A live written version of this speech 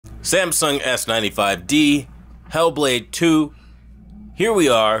Samsung S95D, Hellblade 2. Here we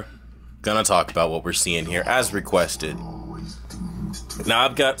are, gonna talk about what we're seeing here as requested. Now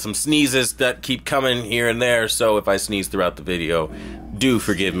I've got some sneezes that keep coming here and there, so if I sneeze throughout the video, do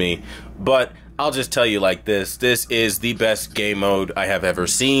forgive me. But I'll just tell you like this is the best game mode I have ever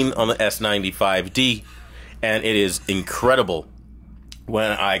seen on the S95D, and it is incredible when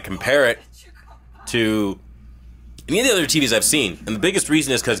I compare it to any of the other TVs I've seen. And the biggest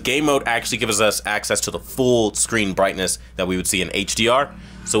reason is because game mode actually gives us access to the full screen brightness that we would see in HDR.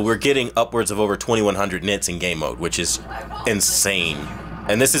 So we're getting upwards of over 2100 nits in game mode, which is insane.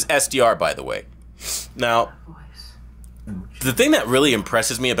 And this is SDR, by the way. Now, the thing that really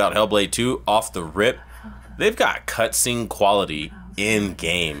impresses me about Hellblade 2 off the rip, they've got cutscene quality in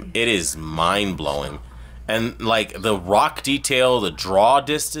game. It is mind-blowing. And like the rock detail, the draw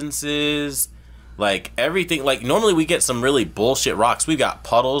distances, like everything, like normally we get some really bullshit rocks. We got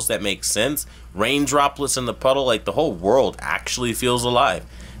puddles that make sense, rain droplets in the puddle, like the whole world actually feels alive.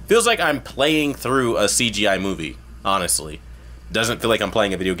 Feels like I'm playing through a CGI movie, honestly. Doesn't feel like I'm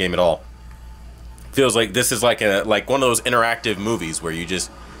playing a video game at all. Feels like this is like one of those interactive movies where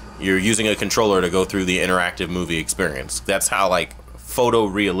you're using a controller to go through the interactive movie experience. That's how like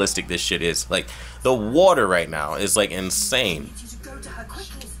photorealistic this shit is. Like the water right now is like insane.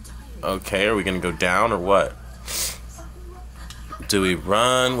 Okay, are we gonna go down or what? Do we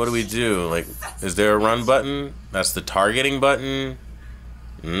run? What do we do? Like, is there a run button? That's the targeting button.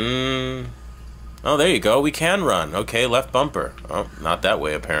 Oh, there you go. We can run. Okay, left bumper. Oh, not that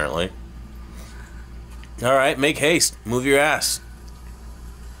way apparently. All right, make haste. Move your ass.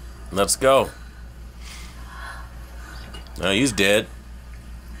 Let's go. Oh, he's dead.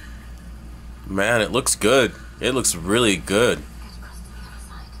 Man, it looks good. It looks really good.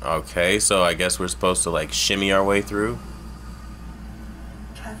 Okay, so I guess we're supposed to like shimmy our way through.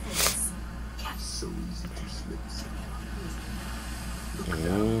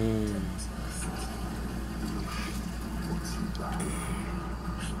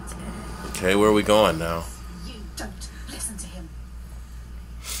 Okay, where are we going now? You don't listen to him.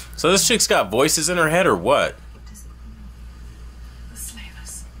 So this chick's got voices in her head or what? The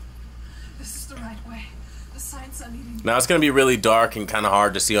slavers. This is the right way. The signs are leading. Now it's going to be really dark and kind of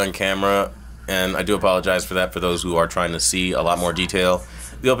hard to see on camera, and I do apologize for that for those who are trying to see a lot more detail.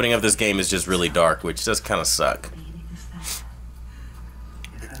 The opening of this game is just really dark, which does kind of suck.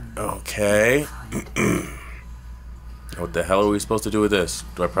 Okay. What the hell are we supposed to do with this?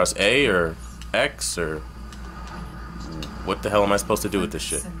 Do I press A or X or what the hell am I supposed to do with this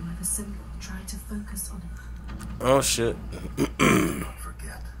shit? Oh shit. Don't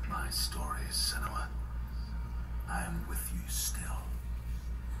forget my stories, Senua. I am with you still.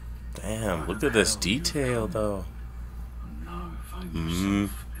 Damn, look at this detail though. Now find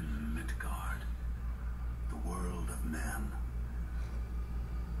yourself in Midgard, the world of men.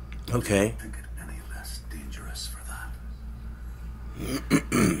 Okay. Don't think it any less dangerous for that.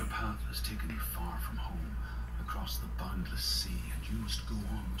 Your path has taken you far from home, across the boundless sea, and you must go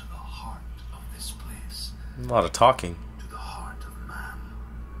on to the heart of this place. A lot of talking. To the heart of man.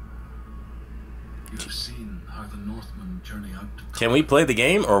 You have seen how the Northmen journey out to Can we play the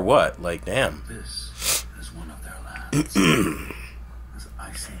game or what? Like, damn. This is one of their lands. As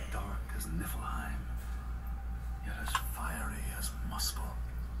icy dark as Niflheim, yet as fiery as Muspel.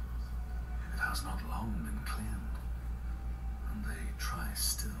 It has not long been claimed, and they try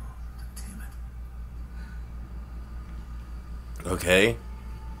still to tame it. Okay.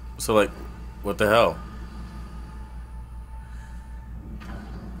 So like, what the hell?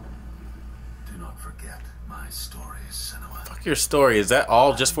 Do not forget my stories, Senua. Fuck your story. Is that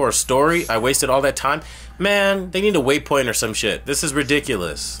all just for a story? I wasted all that time? Man, they need a waypoint or some shit. This is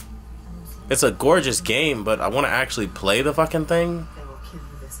ridiculous. It's a gorgeous game, but I want to actually play the fucking thing. They will kill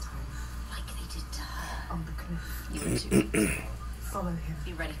you this time, like they did to her on the cliff. You follow him.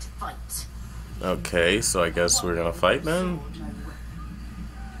 Be ready to fight. Okay, so I guess we're gonna fight then?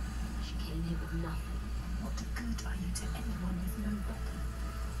 She came here with nothing. What good are you to anyone with no weapon?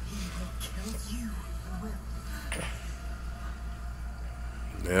 He will kill you. Will.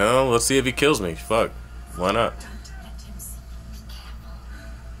 Yeah, let's see if he kills me. Fuck. Why not? Don't let him see.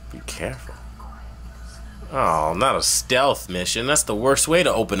 Be careful. Be careful. Oh, not a stealth mission. That's the worst way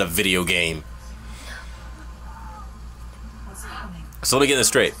to open a video game. What's happening? So let me get this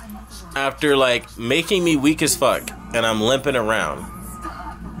straight. After like making me weak as fuck and I'm limping around,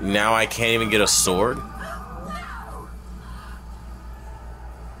 now I can't even get a sword?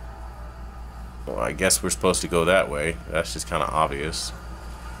 Well, I guess we're supposed to go that way. That's just kind of obvious.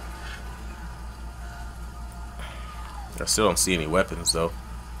 I still don't see any weapons though.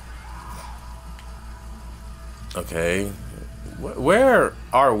 Okay. Where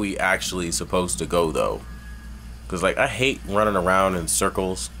are we actually supposed to go, though? Because, like, I hate running around in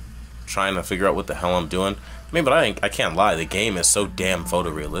circles trying to figure out what the hell I'm doing. I mean, but I can't lie. The game is so damn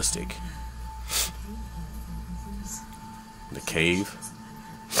photorealistic. The cave.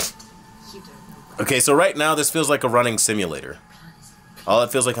 Okay, so right now this feels like a running simulator. All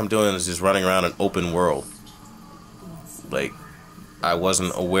it feels like I'm doing is just running around an open world. Like, I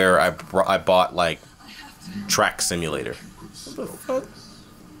wasn't aware I bought, like, Track Simulator. What the fuck?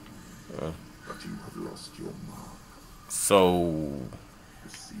 So...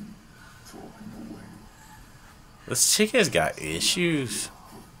 this chick has got issues.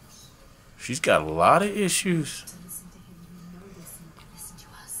 She's got a lot of issues.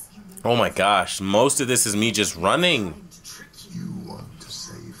 Oh my gosh, most of this is me just running. You want to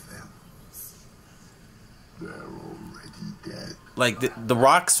save them. They're already dead. Like, the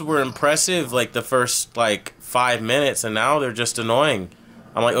rocks were impressive, like, the first, like, 5 minutes, and now they're just annoying.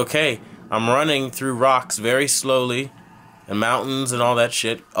 I'm like, okay, I'm running through rocks very slowly, and mountains and all that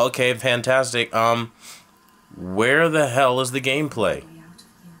shit. Okay, fantastic. Where the hell is the gameplay?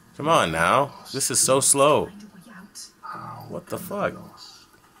 Come on now. This is so slow. What the fuck?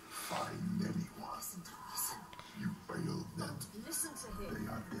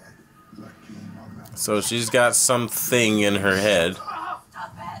 So she's got something in her head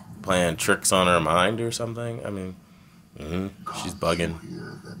playing tricks on her mind or something. I mean, she's bugging.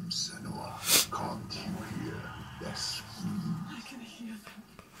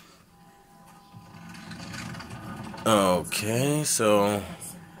 Okay, so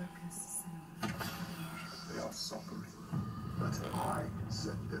they are suffering, but I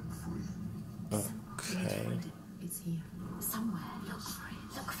set them free. Okay. It's here. Somewhere. Look for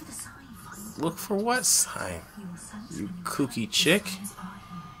it. Look for the sign. Look for what sign? You kooky chick.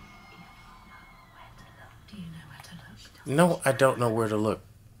 Do you know where to look? No, I don't know where to look.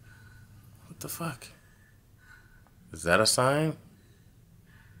 What the fuck? Is that a sign?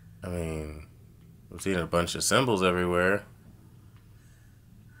 I mean, I'm seeing a bunch of symbols everywhere.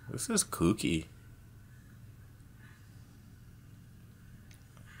 This is kooky.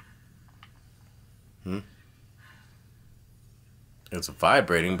 It's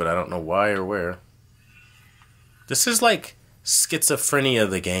vibrating, but I don't know why or where. This is like schizophrenia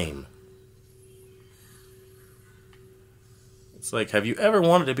the game. It's like, have you ever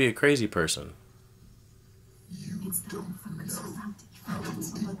wanted to be a crazy person? You don't know.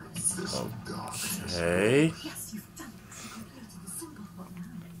 Okay.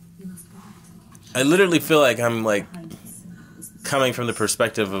 I literally feel like I'm like coming from the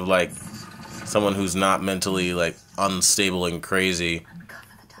perspective of like someone who's not mentally like unstable and crazy,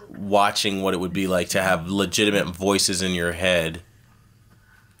 watching what it would be like to have legitimate voices in your head,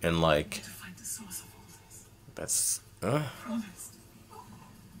 and like that's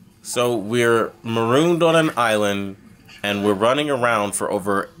so we're marooned on an island and we're running around for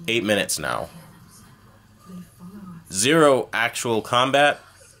over 8 minutes now. 0 actual combat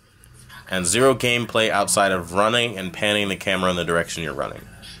and 0 gameplay outside of running and panning the camera in the direction you're running.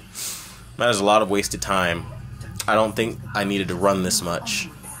 That is a lot of wasted time. I don't think I needed to run this much.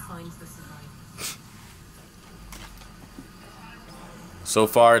 So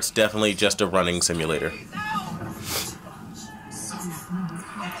far, it's definitely just a running simulator.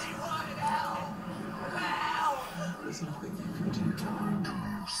 There's nothing you can do. Do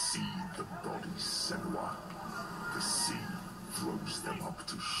you see the bodies, Senua? The sea throws them up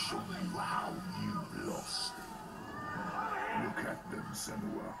to show you how you lost. Look at them,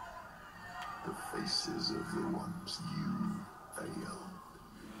 Senua. The faces of the ones you failed.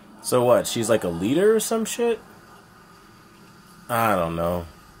 So what? She's like a leader or some shit? I don't know.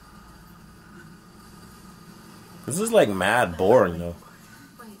 This is like mad boring though.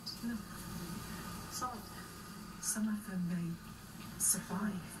 Wait, no. Some of them, they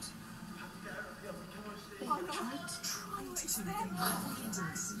survived. They tried to do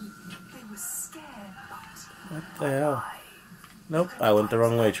they were scared, but What the hell? Nope, I went the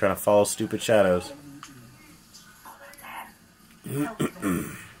wrong way trying to follow stupid shadows. Find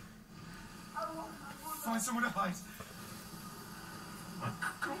somewhere to hide.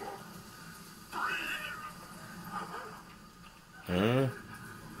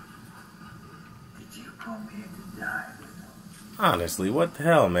 Honestly, what the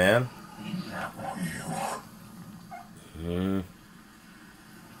hell, man?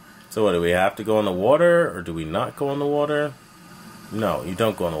 So what, do we have to go in the water, or do we not go in the water? No, you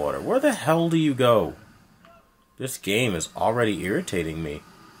don't go in the water. Where the hell do you go? This game is already irritating me.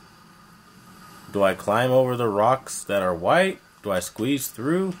 Do I climb over the rocks that are white, Do I squeeze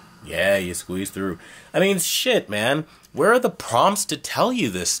through? Yeah, you squeeze through. I mean, shit, man. Where are the prompts to tell you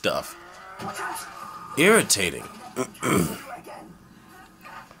this stuff? Irritating.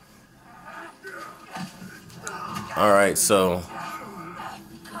 Alright, so...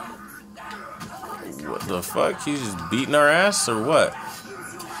 what the fuck? He's just beating our ass or what?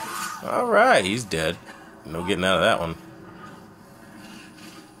 Alright, he's dead. No getting out of that one.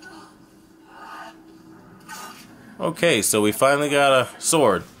 Okay, so we finally got a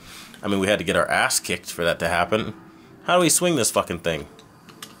sword. I mean, we had to get our ass kicked for that to happen. How do we swing this fucking thing?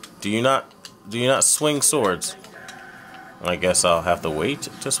 Do you not swing swords? I guess I'll have to wait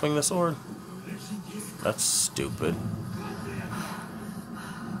to swing the sword. That's stupid.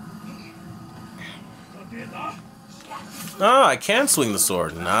 Oh, I can swing the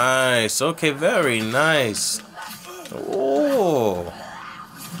sword. Nice. Okay, very nice. Oh.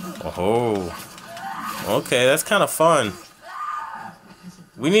 Oh. Okay, that's kind of fun.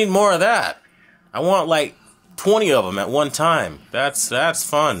 We need more of that. I want like 20 of them at one time. That's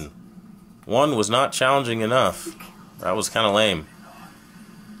fun. One was not challenging enough. That was kind of lame.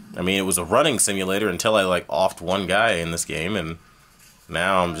 I mean, it was a running simulator until I like offed one guy in this game, and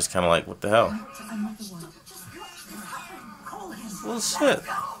now I'm just kind of like, what the hell? Well, shit.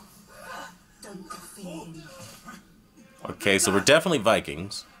 Okay, so we're definitely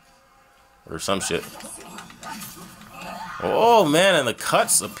Vikings. Or some shit. Oh, man, and the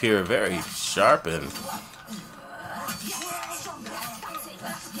cuts appear very sharp and...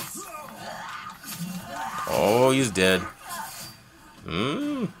 oh, he's dead.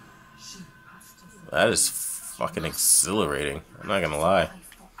 That is fucking exhilarating. I'm not gonna lie.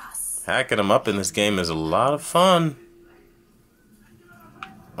 Hacking them up in this game is a lot of fun.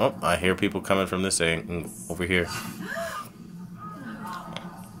 Oh, I hear people coming from this end over here.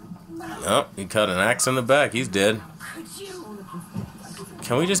 Oh, he cut an axe in the back. He's dead.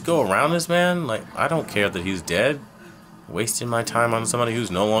 Can we just go around this man? Like, I don't care that he's dead. Wasting my time on somebody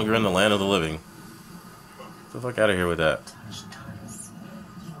who's no longer in the land of the living. Get the fuck out of here with that.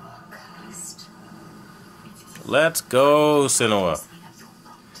 Let's go, Sinoa.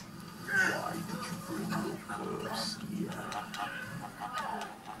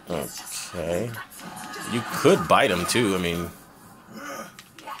 Okay. You could bite him too, I mean...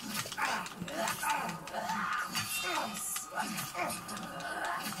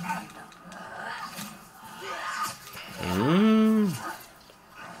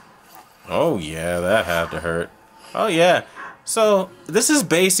 oh yeah, that had to hurt. Oh yeah. So, this is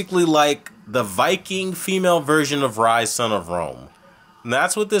basically like the Viking female version of Rise, Son of Rome. And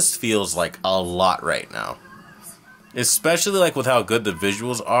that's what this feels like a lot right now. Especially like with how good the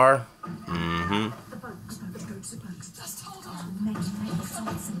visuals are.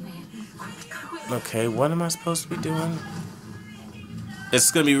 Okay, what am I supposed to be doing?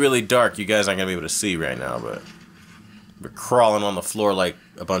 It's gonna be really dark. You guys aren't gonna be able to see right now, but we're crawling on the floor like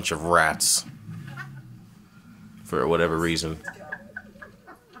a bunch of rats. For whatever reason.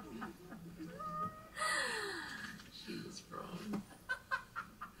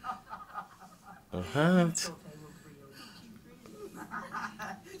 What?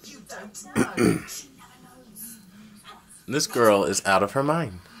 This girl is out of her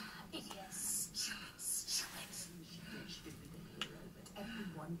mind.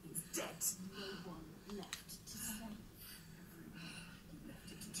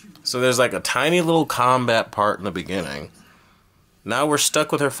 So there's like a tiny little combat part in the beginning. Now we're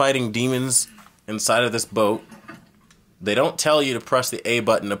stuck with her fighting demons inside of this boat. They don't tell you to press the A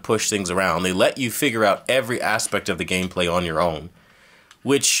button to push things around. They let you figure out every aspect of the gameplay on your own.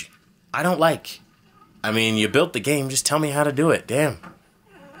 Which I don't like. I mean, you built the game, just tell me how to do it. Damn.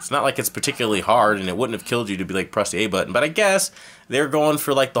 It's not like it's particularly hard and it wouldn't have killed you to be like, press the A button. But I guess they're going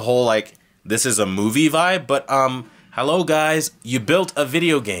for like the whole like, this is a movie vibe. But hello guys, you built a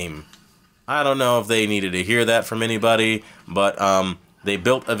video game. I don't know if they needed to hear that from anybody, but they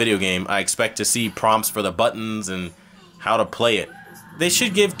built a video game. I expect to see prompts for the buttons and how to play it. They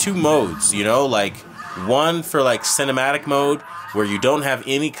should give 2 modes, you know, like one for like cinematic mode where you don't have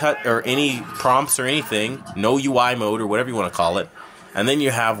any cut or any prompts or anything, no UI mode or whatever you want to call it. And then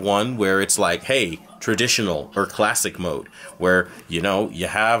you have one where it's like, hey, traditional or classic mode where, you know, you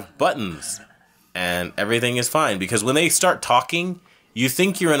have buttons and everything is fine. Because when they start talking, you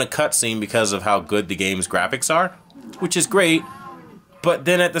think you're in a cutscene because of how good the game's graphics are, which is great. But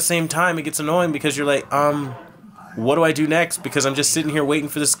then at the same time, it gets annoying because you're like, what do I do next? Because I'm just sitting here waiting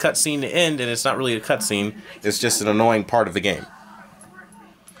for this cutscene to end, and it's not really a cutscene. It's just an annoying part of the game.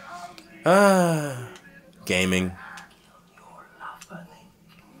 Gaming.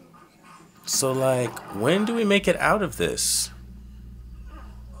 So, like, when do we make it out of this?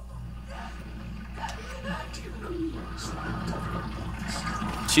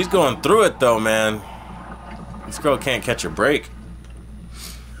 She's going through it though, man. This girl can't catch a break.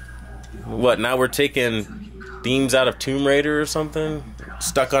 What, now we're taking themes out of Tomb Raider or something?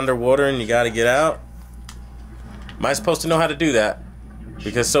 Stuck underwater and you gotta get out? Am I supposed to know how to do that?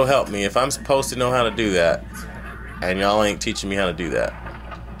 Because so help me, if I'm supposed to know how to do that, and y'all ain't teaching me how to do that,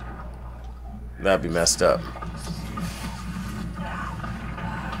 that'd be messed up.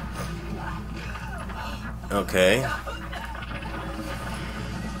 Okay.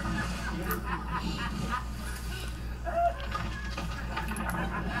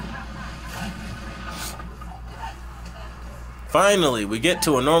 Finally, we get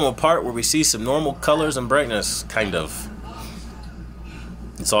to a normal part where we see some normal colors and brightness, kind of.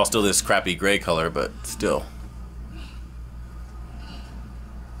 It's all still this crappy gray color, but still.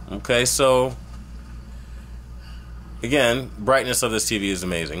 Okay, so again, brightness of this TV is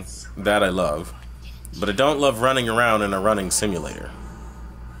amazing. That I love. But I don't love running around in a running simulator.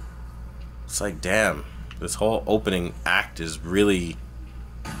 It's like, damn, this whole opening act is really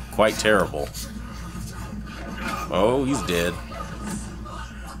quite terrible. Oh, he's dead.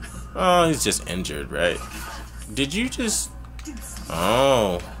 Oh, he's just injured, right? Did you just...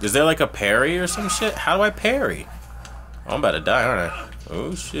 Oh, is there like a parry or some shit? How do I parry? Oh, I'm about to die, aren't I?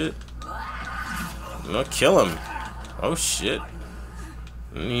 Oh, shit. No, kill him. Oh, shit.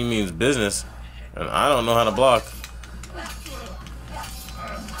 He means business. And I don't know how to block.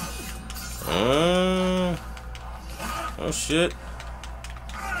 Oh, shit.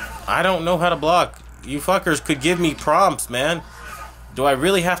 I don't know how to block. You fuckers could give me prompts, man. Do I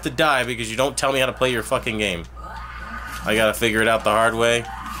really have to die because you don't tell me how to play your fucking game? I gotta figure it out the hard way.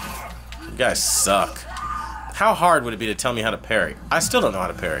 You guys suck. How hard would it be to tell me how to parry? I still don't know how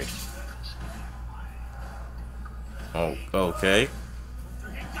to parry. Oh, okay.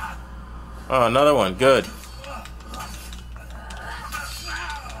 Oh, another one. Good.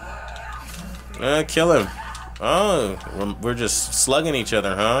 Kill him. Oh, we're just slugging each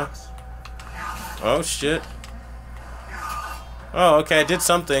other, huh? Oh, shit. Oh, okay, I did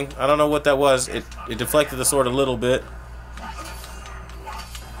something. I don't know what that was. It deflected the sword a little bit.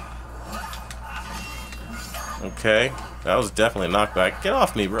 Okay, that was definitely a knockback. Get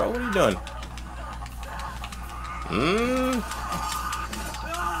off me, bro. What are you doing?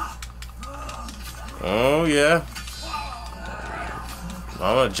 Oh, yeah.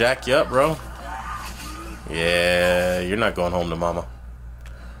 I'm gonna jack you up, bro. Yeah, you're not going home to mama.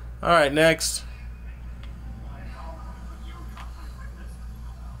 Alright, next.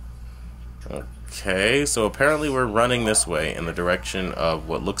 Okay, so apparently we're running this way in the direction of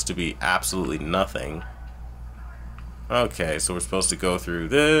what looks to be absolutely nothing. Okay, so we're supposed to go through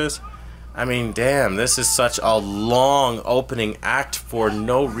this. I mean, damn, this is such a long opening act for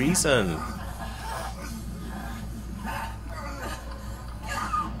no reason.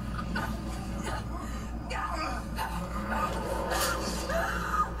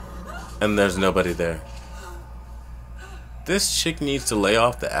 And there's nobody there. This chick needs to lay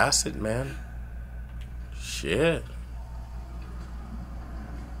off the acid, man. Shit.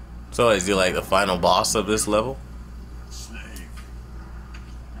 So is he like the final boss of this level?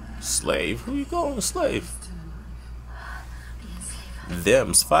 Slave? Who you calling a slave?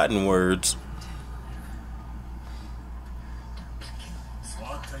 Them's fighting words.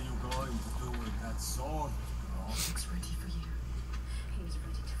 What are you going to do with that sword? It's ready for you. He's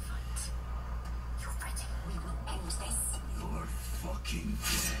ready to fight. You're ready. We will end this. You're fucking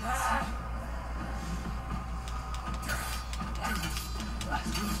dead.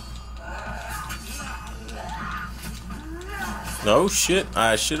 No shit,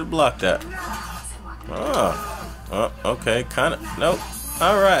 I should have blocked that. Oh, okay, kind of. Nope.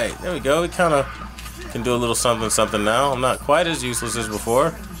 All right, there we go. We kind of can do a little something, something now. I'm not quite as useless as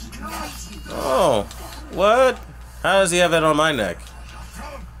before. Oh, what? How does he have that on my neck?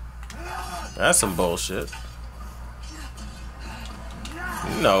 That's some bullshit.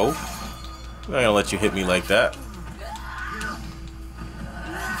 No, I'm not gonna let you hit me like that.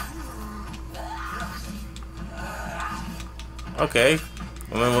 Okay,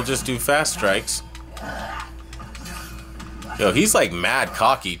 and then we'll just do fast strikes. Yo, he's like mad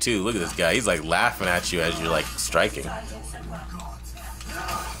cocky too. Look at this guy. He's like laughing at you as you're like striking.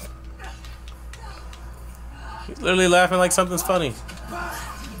 He's literally laughing like something's funny.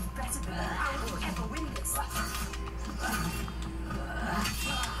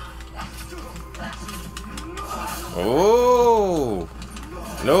 Oh!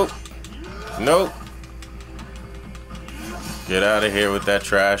 Nope. Nope. Get out of here with that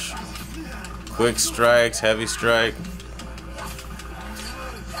trash. Quick strikes, heavy strike.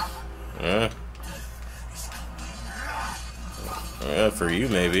 for you,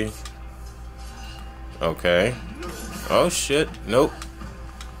 maybe. Okay. Oh, shit. Nope.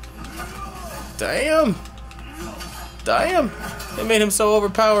 Damn. Damn. They made him so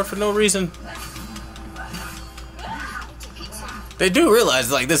overpowered for no reason. They do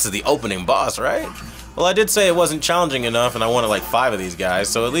realize, like, this is the opening boss, right? Well, I did say it wasn't challenging enough, and I wanted, like, 5 of these guys,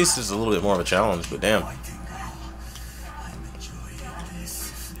 so at least it's a little bit more of a challenge, but damn.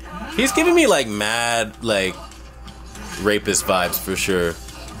 He's giving me, like, mad, like, rapist vibes for sure.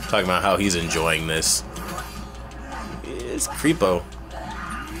 Talking about how he's enjoying this. It's creepo.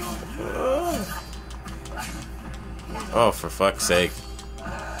 Oh, for fuck's sake.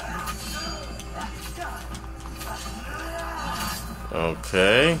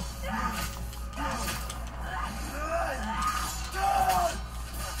 Okay.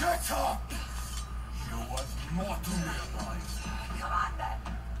 Get up! You want more to realize. Come on, then.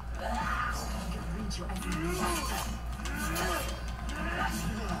 I can read your every move.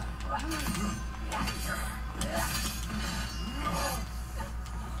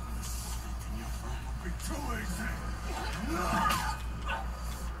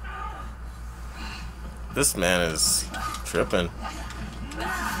 This man is tripping.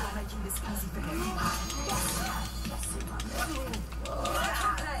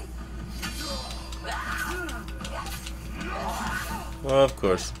 Well, of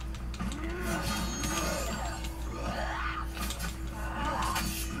course.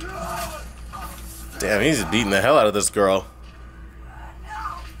 Damn, he's beating the hell out of this girl.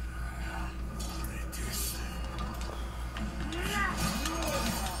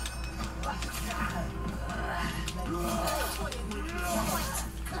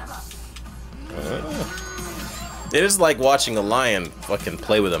 It is like watching a lion fucking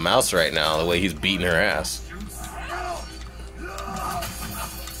play with a mouse right now, the way he's beating her ass.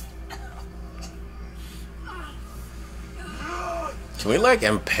 Can we, like,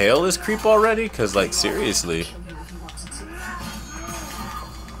 impale this creep already? Because, like, seriously.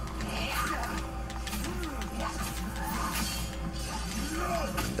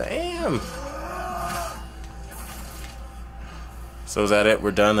 Damn. So is that it?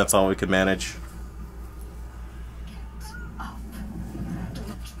 We're done? That's all we could manage?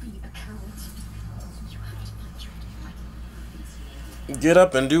 Get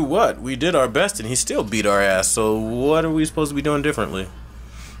up and do what? We did our best and he still beat our ass, so what are we supposed to be doing differently?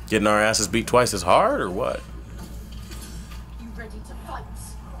 Getting our asses beat twice as hard, or what? You ready to fight?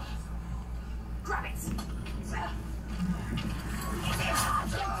 Grab it!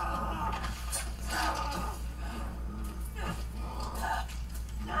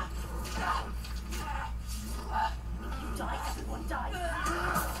 Die, everyone die!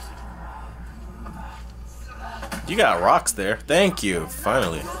 You got rocks there. Thank you.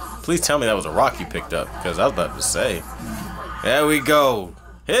 Finally. Please tell me that was a rock you picked up, because I was about to say. There we go.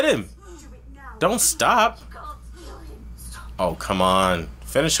 Hit him. Don't stop. Oh, come on.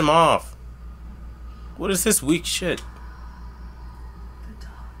 Finish him off. What is this weak shit?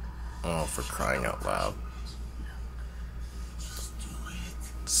 Oh, for crying out loud.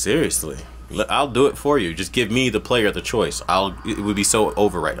 Seriously. I'll do it for you. Just give me, the player, the choice. It would be so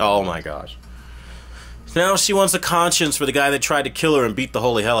overright. Oh my gosh. Now she wants a conscience for the guy that tried to kill her and beat the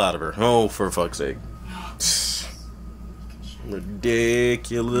holy hell out of her. Oh, for fuck's sake.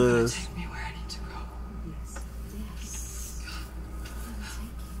 Ridiculous. Take me where I need to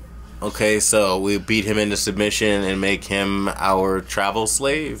go. Okay, so we beat him into submission and make him our travel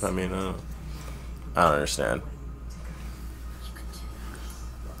slave? I mean, I don't understand.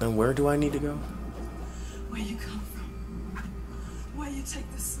 Then where do I need to go? Where you come from. Where you take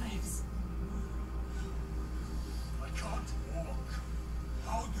the slaves. I can't walk.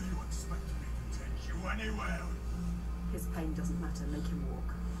 How do you expect me to take you anywhere? His pain doesn't matter. Make him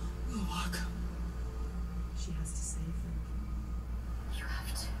walk. We'll walk. She has to save them. You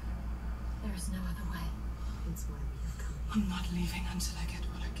have to. There is no other way. It's why we have come. I'm not leaving until I get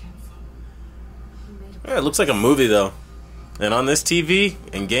what I came for. We made a Yeah, it looks like a movie, though. And on this TV,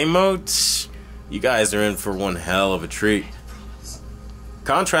 in game mode, you guys are in for one hell of a treat.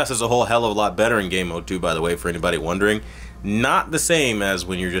 Contrast is a whole hell of a lot better in game mode, too, by the way, for anybody wondering. Not the same as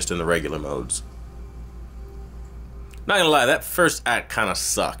when you're just in the regular modes. Not gonna lie, that first act kind of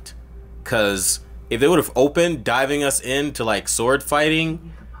sucked. Because if they would have opened, diving us into, like, sword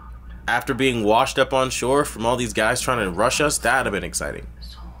fighting after being washed up on shore from all these guys trying to rush us, that'd have been exciting.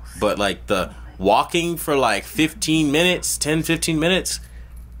 But, like, the walking for, like, 15 minutes, 10-15 minutes,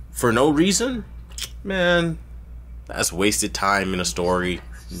 for no reason? Man, that's wasted time in a story.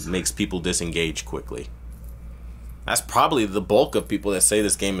 It makes people disengage quickly. That's probably the bulk of people that say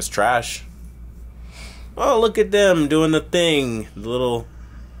this game is trash. Oh, look at them doing the thing. The little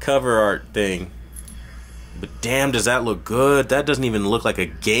cover art thing. But damn, does that look good? That doesn't even look like a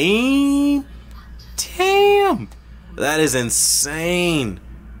game. Damn. That is insane.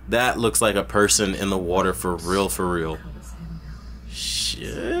 That looks like a person in the water for real, for real.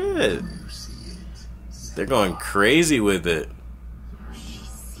 Shit. They're going crazy with it.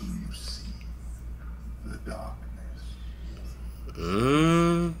 The darkness.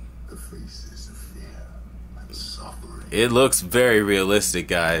 The faces of fear and suffering. It looks very realistic,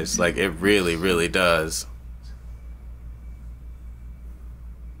 guys. Like, it really, really does.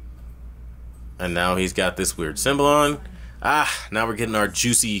 And now he's got this weird symbol on. Ah, now we're getting our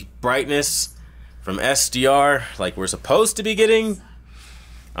juicy brightness from SDR, like we're supposed to be getting.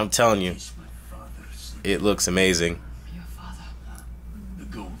 I'm telling you, it looks amazing. Your father. The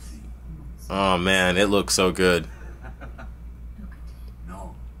gold thing. Oh man, it looks so good.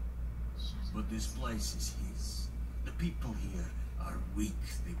 No. But this place is his. The people here are weak.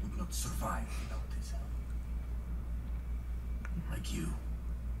 They would not survive without his help. Like you.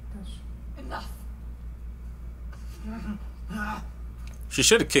 Enough. She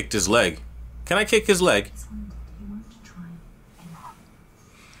should have kicked his leg. Can I kick his leg?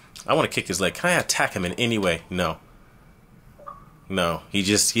 I want to kick his leg. Can I attack him in any way? No. No.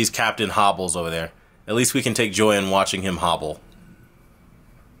 He's Captain Hobbles over there. At least we can take joy in watching him hobble.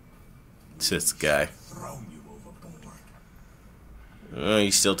 It's this guy. Thrown you overboard. Oh,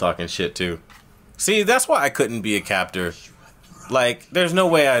 he's still talking shit too. See, that's why I couldn't be a captor. Like, there's no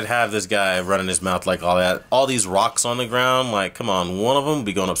way I'd have this guy running his mouth like all that. All these rocks on the ground, like, come on, one of them would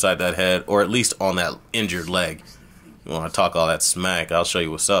be going upside that head, or at least on that injured leg. You want to talk all that smack, I'll show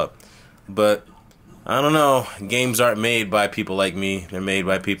you what's up. But, I don't know, games aren't made by people like me. They're made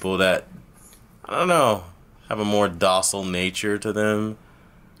by people that, I don't know, have a more docile nature to them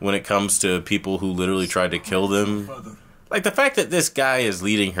when it comes to people who literally tried to kill them. Like, the fact that this guy is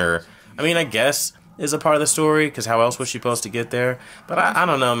leading her, I mean, I guess is a part of the story, because how else was she supposed to get there? But I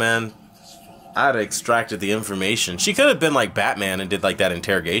don't know, man. I'd have extracted the information. She could have been like Batman and did like that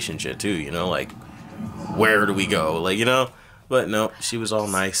interrogation shit too, you know, like, where do we go? Like, you know? But no, she was all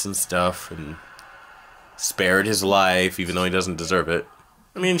nice and stuff and spared his life, even though he doesn't deserve it.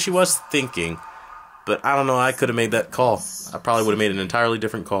 I mean, she was thinking, but I don't know, I could have made that call. I probably would have made an entirely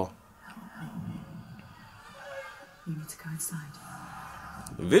different call. You need to go inside.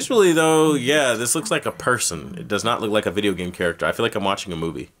 Visually, though, yeah, this looks like a person. It does not look like a video game character. I feel like I'm watching a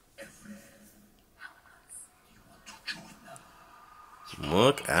movie.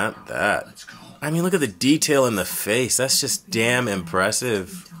 Look at that. I mean, look at the detail in the face. That's just damn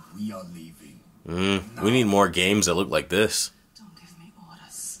impressive. We are leaving. We need more games that look like this. Don't give me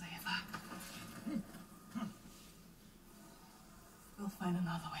orders, slaver. We'll find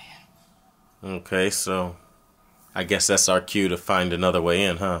another way in. Okay, so I guess that's our cue to find another way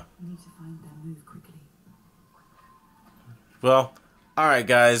in, huh? You need to find them. Move quickly. Well, alright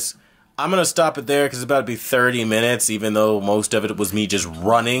guys, I'm going to stop it there because it's about to be 30 minutes, even though most of it was me just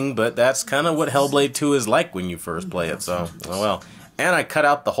running, but that's kind of what Hellblade 2 is like when you first play it, so, oh well. And I cut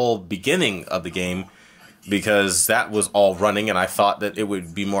out the whole beginning of the game because that was all running and I thought that it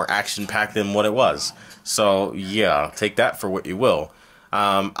would be more action-packed than what it was. So, yeah, take that for what you will.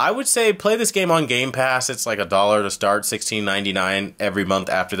 I would say play this game on Game Pass. It's like $1 to start, $16.99 every month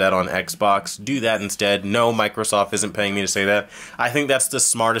after that on Xbox. Do that instead. No, Microsoft isn't paying me to say that. I think that's the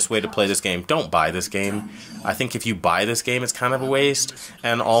smartest way to play this game. Don't buy this game. I think if you buy this game, it's kind of a waste.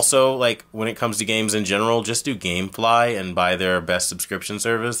 And also, like, when it comes to games in general, just do GameFly and buy their best subscription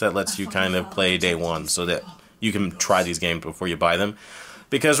service that lets you kind of play day one so that you can try these games before you buy them.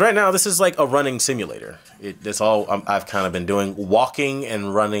 Because right now, this is like a running simulator. That's all I've kind of been doing. Walking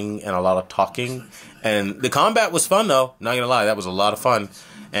and running and a lot of talking. And the combat was fun, though. Not going to lie, that was a lot of fun.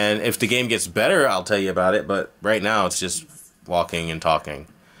 And if the game gets better, I'll tell you about it. But right now, it's just walking and talking.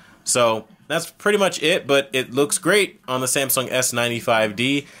 So that's pretty much it. But it looks great on the Samsung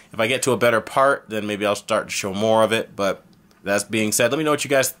S95D. If I get to a better part, then maybe I'll start to show more of it. But that being said, let me know what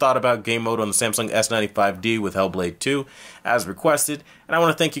you guys thought about game mode on the Samsung S95D with Hellblade 2, as requested. And I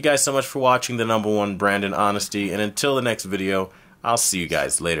want to thank you guys so much for watching the #1 brand in honesty. And until the next video, I'll see you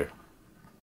guys later.